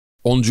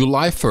On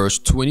July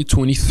 1st,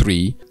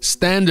 2023,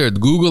 standard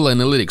Google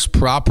Analytics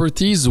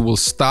properties will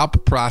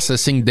stop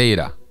processing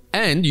data.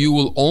 And you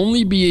will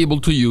only be able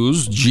to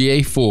use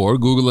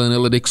GA4, Google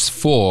Analytics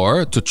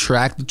 4, to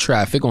track the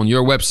traffic on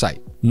your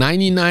website.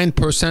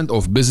 99%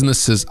 of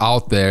businesses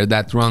out there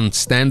that run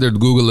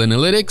standard Google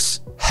Analytics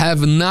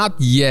have not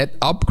yet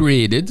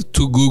upgraded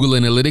to Google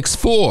Analytics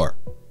 4.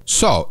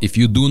 So, if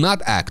you do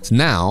not act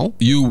now,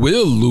 you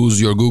will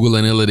lose your Google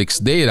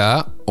Analytics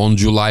data on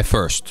July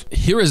 1st.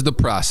 Here is the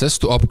process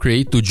to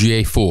upgrade to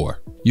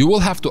GA4. You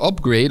will have to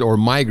upgrade or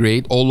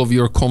migrate all of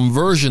your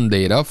conversion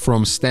data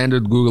from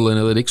standard Google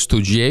Analytics to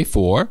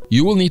GA4.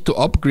 You will need to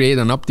upgrade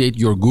and update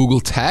your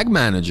Google Tag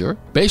Manager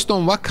based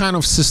on what kind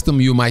of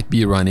system you might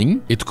be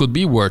running. It could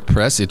be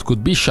WordPress, it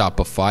could be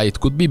Shopify, it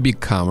could be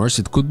BigCommerce,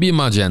 it could be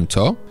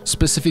Magento.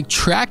 Specific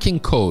tracking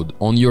code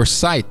on your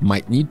site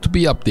might need to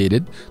be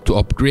updated to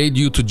upgrade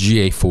you to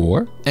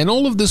GA4. And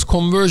all of this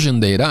conversion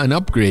data and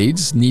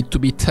upgrades need to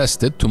be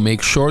tested to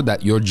make sure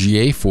that your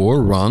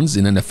GA4 runs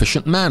in an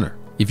efficient manner.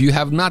 If you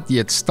have not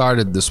yet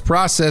started this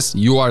process,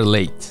 you are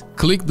late.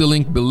 Click the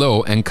link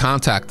below and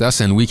contact us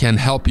and we can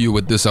help you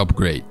with this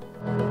upgrade.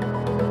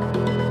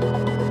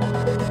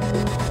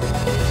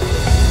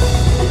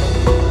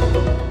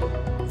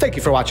 Thank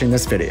you for watching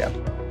this video.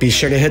 Be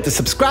sure to hit the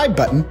subscribe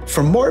button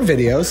for more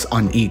videos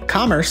on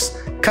e-commerce,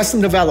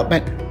 custom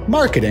development,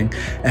 marketing,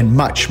 and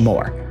much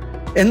more.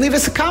 And leave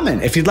us a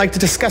comment if you'd like to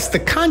discuss the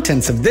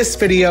contents of this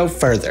video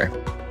further.